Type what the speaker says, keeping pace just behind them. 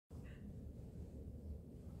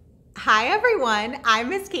Hi everyone, I'm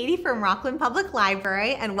Miss Katie from Rockland Public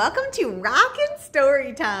Library and welcome to Rockin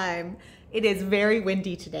Storytime. It is very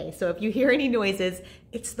windy today, so if you hear any noises,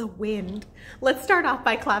 it's the wind. Let's start off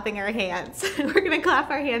by clapping our hands. We're gonna clap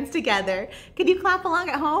our hands together. Can you clap along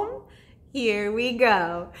at home? Here we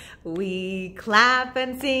go. We clap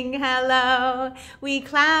and sing hello. We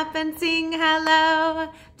clap and sing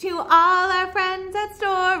hello. To all our friends at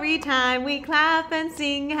Storytime, we clap and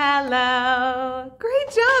sing hello. Great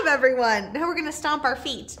job, everyone. Now we're gonna stomp our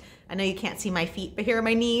feet. I know you can't see my feet, but here are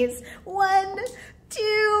my knees. 1,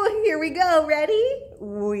 2, here we go. Ready?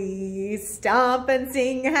 We stomp and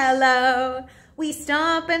sing hello. We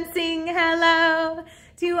stomp and sing hello.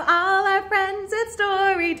 To all our friends at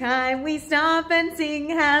Storytime, we stomp and sing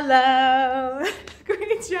hello.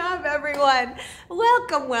 Great job, everyone.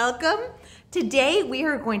 Welcome, welcome. Today, we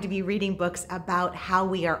are going to be reading books about how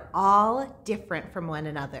we are all different from one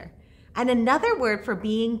another. And another word for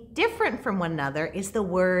being different from one another is the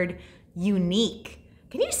word unique.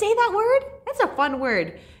 Can you say that word? That's a fun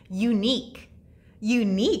word. Unique.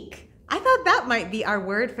 Unique. I thought that might be our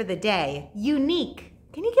word for the day. Unique.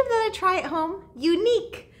 Can you give that a try at home?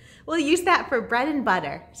 Unique. We'll use that for bread and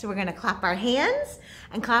butter. So we're gonna clap our hands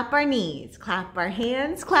and clap our knees. Clap our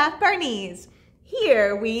hands, clap our knees.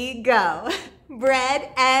 Here we go.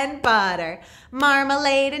 Bread and butter,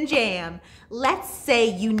 marmalade and jam. Let's say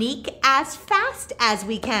unique as fast as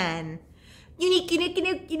we can. Unique, unique,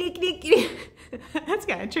 unique, unique, unique, unique. That's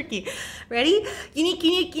kind of tricky. Ready? Unique,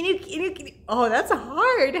 unique, unique, unique, unique. Oh, that's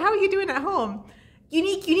hard. How are you doing at home?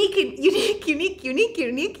 Unique, unique, unique, unique, unique,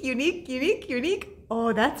 unique, unique, unique, unique.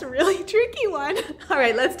 Oh, that's a really tricky one. All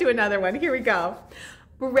right, let's do another one. Here we go.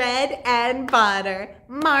 Bread and butter,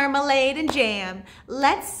 marmalade and jam.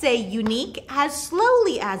 Let's say unique as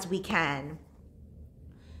slowly as we can.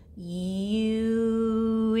 Unique.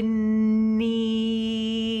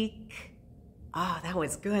 Oh, that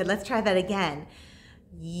was good. Let's try that again.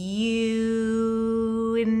 Unique.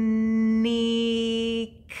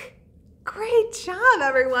 Great job,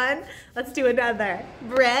 everyone. Let's do another.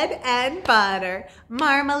 Bread and butter,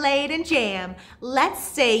 marmalade and jam. Let's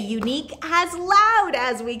say unique as loud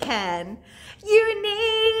as we can.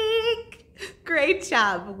 Unique. Great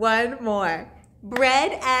job. One more.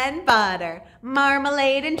 Bread and butter,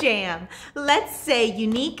 marmalade and jam. Let's say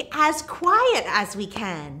unique as quiet as we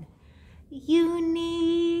can.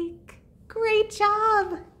 Unique. Great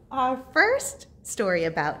job. Our first story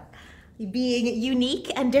about being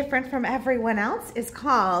unique and different from everyone else is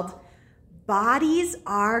called Bodies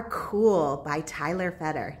Are Cool by Tyler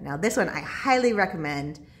Fetter. Now this one I highly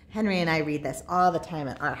recommend. Henry and I read this all the time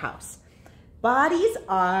at our house. Bodies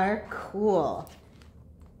are cool.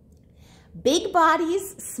 Big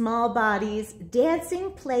bodies, small bodies,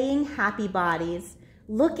 dancing, playing, happy bodies.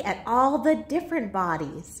 Look at all the different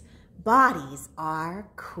bodies. Bodies are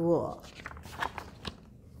cool.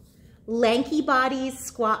 Lanky bodies,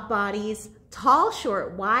 squat bodies, tall,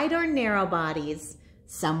 short, wide, or narrow bodies,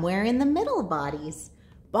 somewhere in the middle bodies.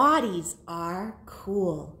 Bodies are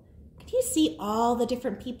cool. Can you see all the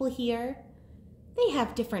different people here? They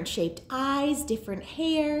have different shaped eyes, different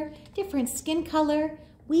hair, different skin color.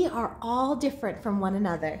 We are all different from one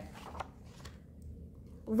another.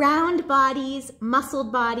 Round bodies,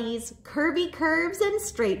 muscled bodies, curvy curves and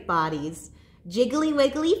straight bodies, jiggly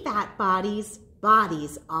wiggly fat bodies.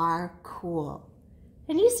 Bodies are cool.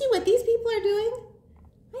 Can you see what these people are doing?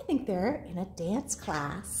 I think they're in a dance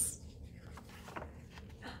class.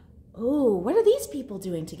 Oh, what are these people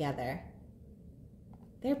doing together?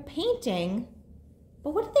 They're painting,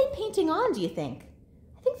 but what are they painting on, do you think?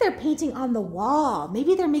 I think they're painting on the wall.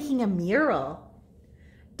 Maybe they're making a mural.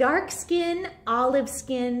 Dark skin, olive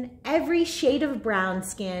skin, every shade of brown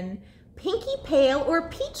skin, pinky pale or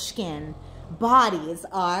peach skin. Bodies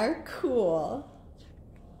are cool.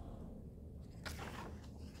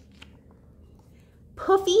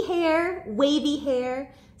 Puffy hair, wavy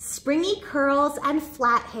hair, springy curls and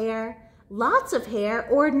flat hair, lots of hair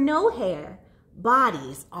or no hair.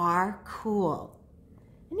 Bodies are cool.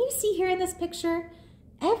 And you see here in this picture,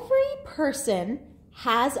 every person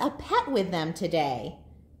has a pet with them today.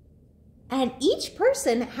 And each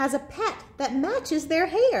person has a pet that matches their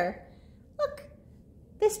hair. Look,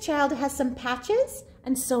 this child has some patches,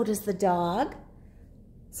 and so does the dog.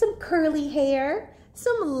 Some curly hair.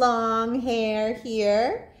 Some long hair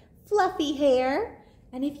here, fluffy hair.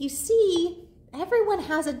 And if you see, everyone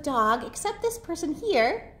has a dog except this person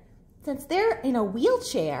here. Since they're in a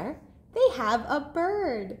wheelchair, they have a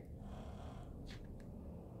bird.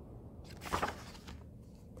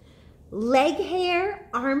 Leg hair,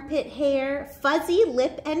 armpit hair, fuzzy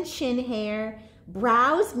lip and chin hair,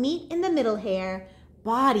 brows meet in the middle hair.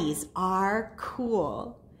 Bodies are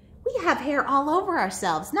cool. We have hair all over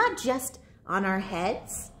ourselves, not just on our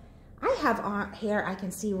heads. I have hair I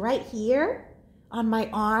can see right here on my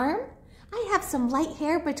arm. I have some light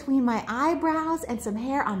hair between my eyebrows and some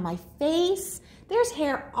hair on my face. There's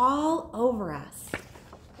hair all over us.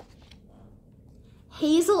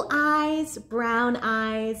 Hazel eyes, brown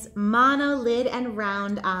eyes, monolid and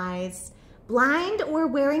round eyes, blind or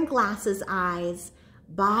wearing glasses eyes.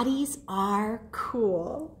 Bodies are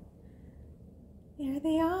cool. There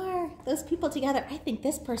they are, those people together. I think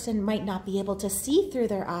this person might not be able to see through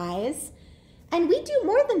their eyes. And we do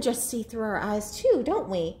more than just see through our eyes too, don't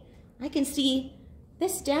we? I can see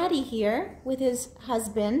this daddy here with his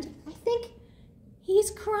husband. I think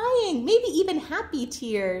he's crying, maybe even happy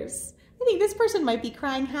tears. I think this person might be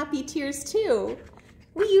crying happy tears too.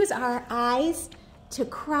 We use our eyes to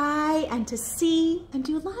cry and to see and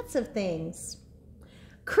do lots of things.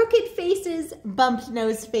 Crooked faces, bumped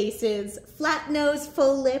nose faces, flat nose,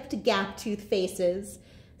 full-lipped, gap-toothed faces,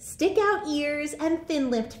 stick-out ears and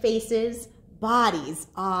thin-lipped faces. Bodies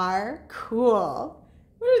are cool.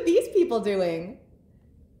 What are these people doing?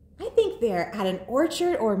 I think they're at an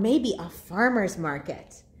orchard or maybe a farmer's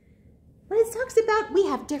market. But it talks about we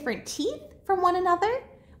have different teeth from one another.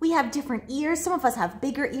 We have different ears. Some of us have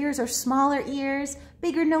bigger ears or smaller ears,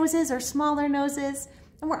 bigger noses or smaller noses,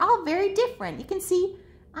 and we're all very different. You can see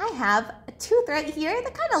I have a tooth right here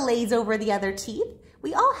that kind of lays over the other teeth.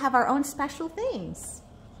 We all have our own special things.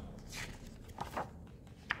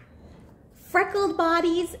 Freckled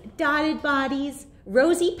bodies, dotted bodies,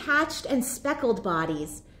 rosy patched and speckled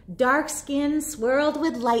bodies, dark skin swirled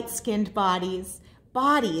with light-skinned bodies.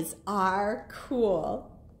 Bodies are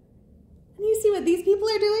cool. And you see what these people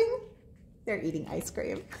are doing? They're eating ice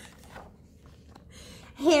cream.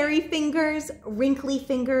 Hairy fingers, wrinkly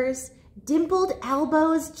fingers, dimpled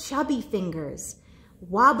elbows, chubby fingers,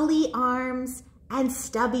 wobbly arms, and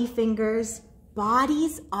stubby fingers.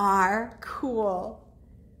 Bodies are cool.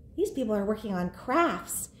 These people are working on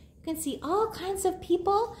crafts. You can see all kinds of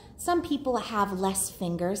people. Some people have less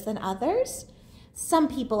fingers than others. Some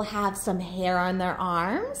people have some hair on their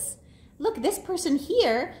arms. Look, this person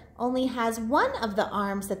here only has one of the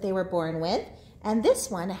arms that they were born with, and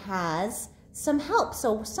this one has some help.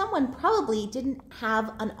 So someone probably didn't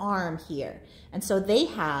have an arm here. And so they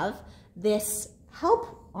have this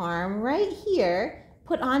help arm right here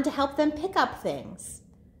put on to help them pick up things.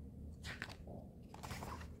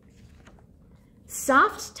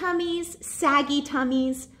 Soft tummies, saggy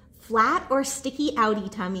tummies, flat or sticky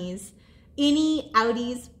outie tummies, innie,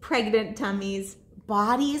 outies, pregnant tummies.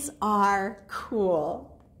 Bodies are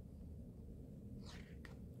cool.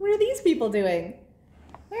 What are these people doing?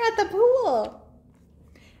 They're at the pool.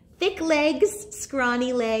 Thick legs,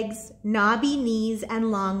 scrawny legs, knobby knees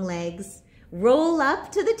and long legs. Roll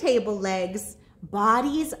up to the table legs.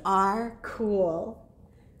 Bodies are cool.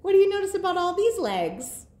 What do you notice about all these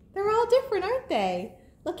legs? They're all different, aren't they?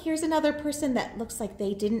 Look, here's another person that looks like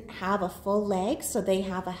they didn't have a full leg, so they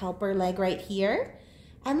have a helper leg right here.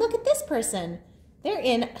 And look at this person. They're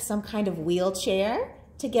in some kind of wheelchair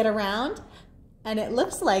to get around, and it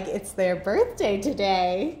looks like it's their birthday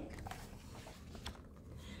today.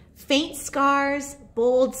 Faint scars,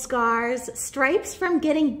 bold scars, stripes from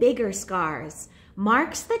getting bigger scars,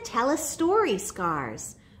 marks that tell a story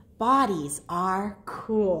scars. Bodies are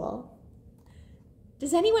cool.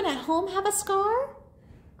 Does anyone at home have a scar?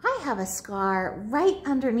 I have a scar right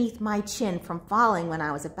underneath my chin from falling when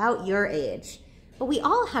I was about your age. But we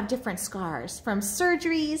all have different scars, from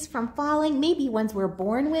surgeries, from falling, maybe ones we're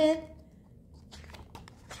born with.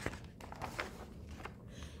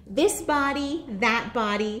 This body, that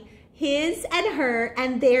body, his and her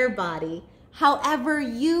and their body. However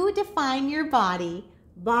you define your body,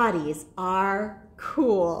 bodies are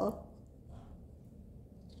cool.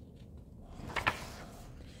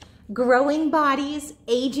 Growing bodies,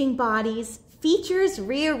 aging bodies, features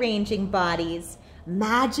rearranging bodies,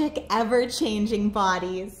 magic ever-changing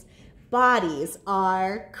bodies. Bodies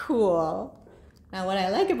are cool. Now what I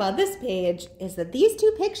like about this page is that these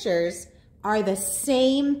two pictures are the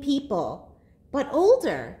same people, but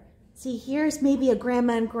older. See, here's maybe a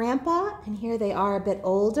grandma and grandpa, and here they are a bit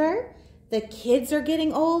older. The kids are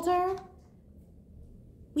getting older.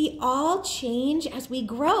 We all change as we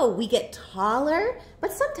grow. We get taller,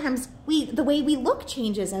 but sometimes the way we look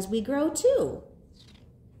changes as we grow too.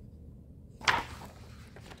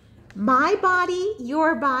 My body,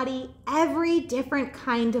 your body, every different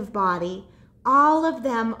kind of body, all of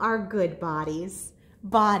them are good bodies.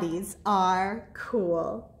 Bodies are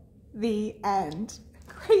cool. The end.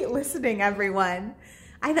 Great listening, everyone.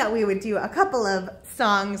 I thought we would do a couple of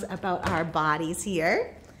songs about our bodies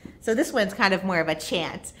here. So this one's kind of more of a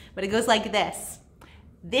chant, but it goes like this.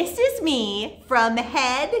 This is me from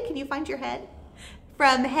head, can you find your head?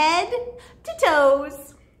 From head to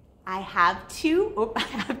toes. I have two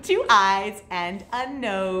eyes and a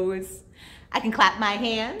nose. I can clap my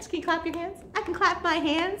hands. Can you clap your hands? I can clap my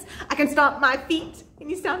hands. I can stomp my feet. Can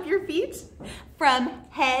you stomp your feet? From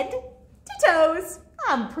head to toes.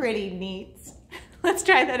 I'm pretty neat. Let's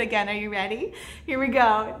try that again. Are you ready? Here we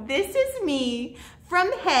go. This is me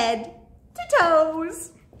from head to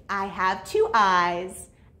toes. I have two eyes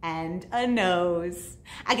and a nose.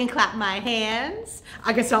 I can clap my hands.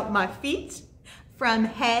 I can stomp my feet. From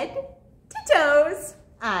head to toes,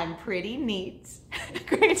 I'm pretty neat.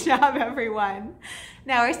 Great job, everyone.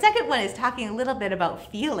 Now, our second one is talking a little bit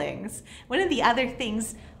about feelings. One of the other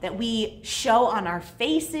things that we show on our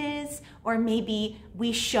faces, or maybe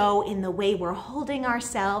we show in the way we're holding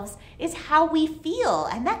ourselves, is how we feel.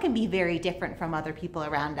 And that can be very different from other people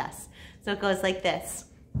around us. So it goes like this.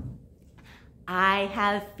 I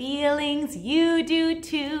have feelings, you do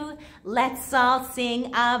too. Let's all sing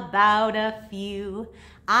about a few.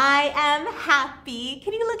 I am happy.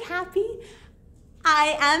 Can you look happy?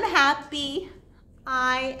 I am happy.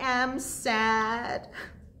 I am sad.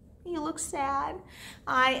 You look sad.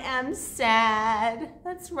 I am sad.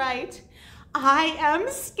 That's right. I am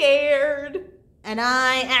scared. And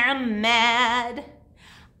I am mad.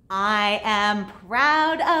 I am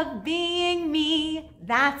proud of being me.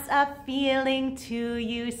 That's a feeling too,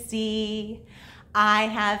 you see. I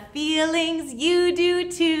have feelings, you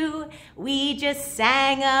do too. We just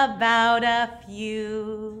sang about a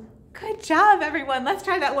few. Good job, everyone. Let's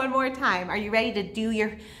try that one more time. Are you ready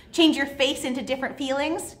to change your face into different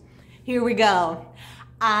feelings? Here we go.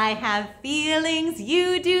 I have feelings,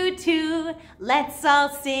 you do too. Let's all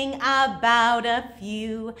sing about a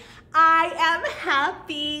few. I am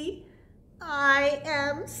happy. I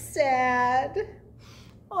am sad.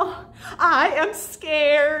 Oh, I am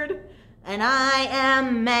scared. And I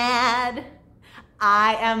am mad.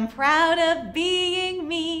 I am proud of being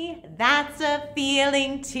me. That's a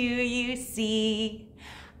feeling too, you see.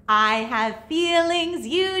 I have feelings,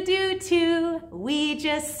 you do too. We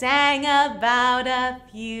just sang about a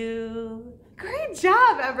few. Great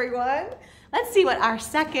job, everyone. Let's see what our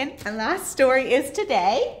second and last story is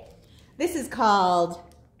today. This is called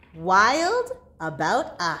Wild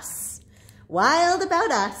About Us. Wild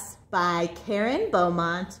About Us by Karen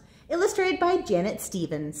Beaumont, illustrated by Janet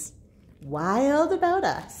Stevens. Wild About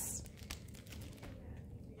Us.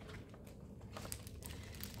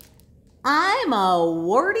 I'm a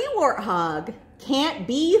warty warthog. Can't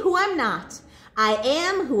be who I'm not. I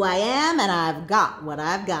am who I am, and I've got what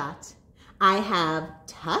I've got. I have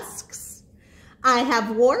tusks. I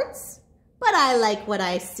have warts, but I like what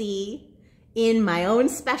I see. In my own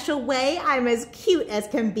special way, I'm as cute as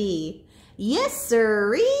can be. Yes,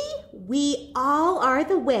 sirree, we all are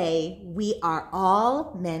the way we are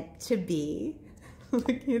all meant to be. Look,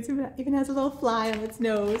 it even has a little fly on its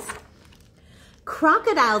nose.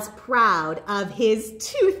 Crocodile's proud of his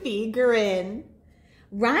toothy grin.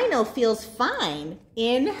 Rhino feels fine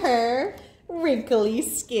in her wrinkly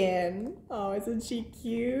skin. Oh, isn't she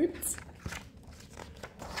cute?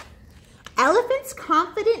 Elephant's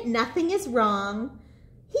confident nothing is wrong.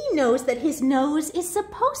 He knows that his nose is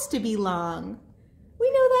supposed to be long. We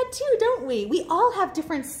know that too, don't we? We all have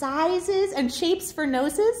different sizes and shapes for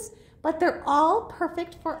noses, but they're all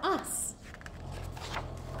perfect for us.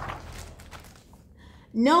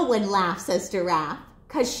 No one laughs as Giraffe,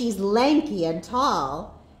 'cause she's lanky and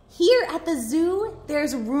tall. Here at the zoo,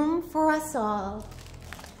 there's room for us all.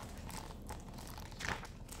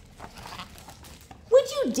 Would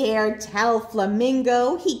you dare tell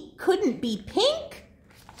Flamingo he couldn't be pink?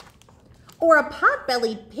 Or a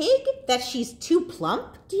pot-bellied pig that she's too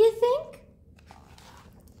plump, do you think?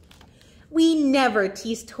 We never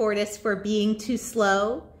tease Tortoise for being too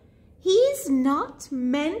slow. He's not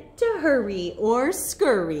meant to hurry or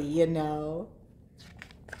scurry, you know.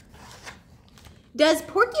 Does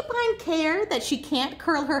Porcupine care that she can't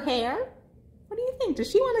curl her hair? What do you think? Does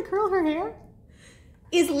she want to curl her hair?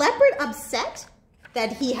 Is Leopard upset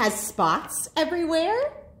that he has spots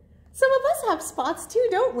everywhere? Some of us have spots too,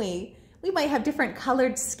 don't we? We might have different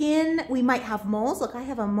colored skin. We might have moles. Look, I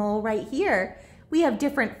have a mole right here. We have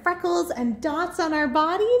different freckles and dots on our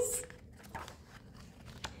bodies.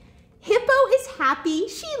 Hippo is happy.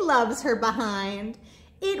 She loves her behind.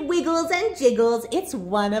 It wiggles and jiggles. It's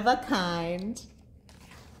one of a kind.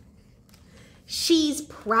 She's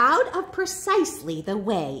proud of precisely the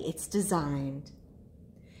way it's designed.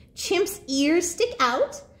 Chimp's ears stick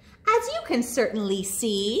out as you can certainly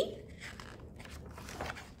see.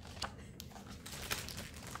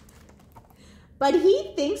 But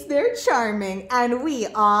he thinks they're charming, and we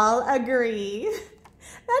all agree.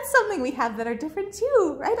 That's something we have that are different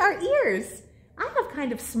too, right? Our ears. I have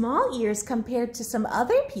kind of small ears compared to some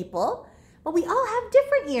other people, but we all have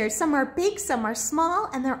different ears. Some are big, some are small,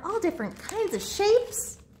 and they're all different kinds of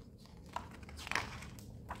shapes.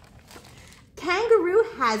 Kangaroo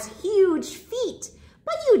has huge feet,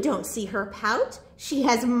 but you don't see her pout. She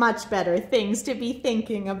has much better things to be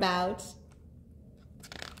thinking about.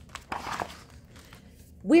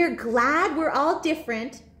 We're glad we're all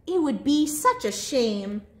different. It would be such a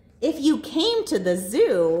shame if you came to the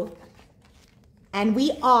zoo and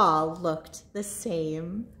we all looked the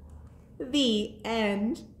same. The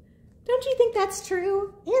end. Don't you think that's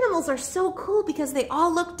true? Animals are so cool because they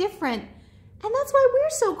all look different. And that's why we're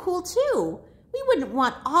so cool too. We wouldn't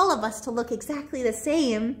want all of us to look exactly the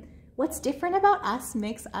same. What's different about us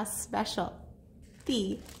makes us special.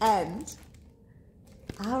 The end.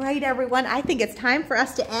 All right, everyone, I think it's time for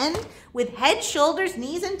us to end with head, shoulders,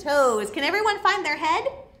 knees, and toes. Can everyone find their head?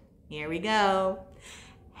 Here we go.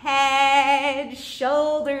 Head,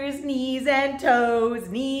 shoulders, knees, and toes,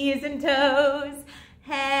 knees and toes.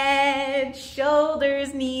 Head,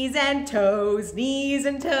 shoulders, knees, and toes, knees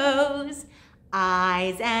and toes.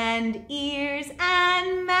 Eyes and ears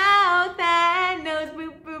and mouth and nose,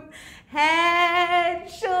 boop, boop. Head,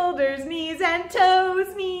 shoulders, knees, and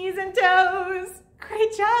toes, knees and toes.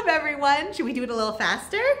 Great job, everyone. Should we do it a little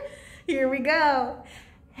faster? Here we go.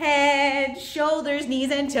 Head, shoulders,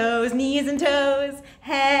 knees and toes, knees and toes.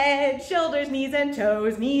 Head, shoulders, knees and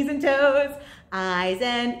toes, knees and toes. Eyes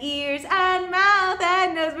and ears and mouth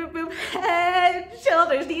and nose, boop, boop. Head,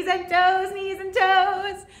 shoulders, knees and toes, knees and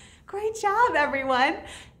toes. Great job, everyone.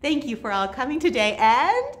 Thank you for all coming today.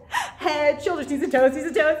 And head, shoulders, knees and toes, knees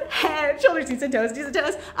and toes. Head, shoulders, knees and toes, knees and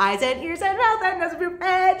toes. Eyes and ears and mouth and nose, boop.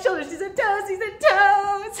 Head, shoulders, knees and toes, knees and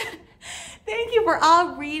toes. Thank you for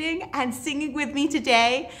all reading and singing with me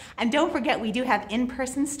today. And don't forget, we do have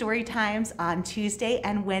in-person story times on Tuesday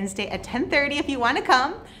and Wednesday at 10:30 if you want to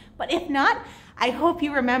come. But if not, I hope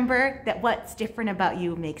you remember that what's different about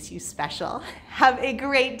you makes you special. Have a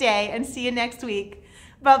great day and see you next week.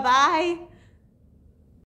 Bye-bye.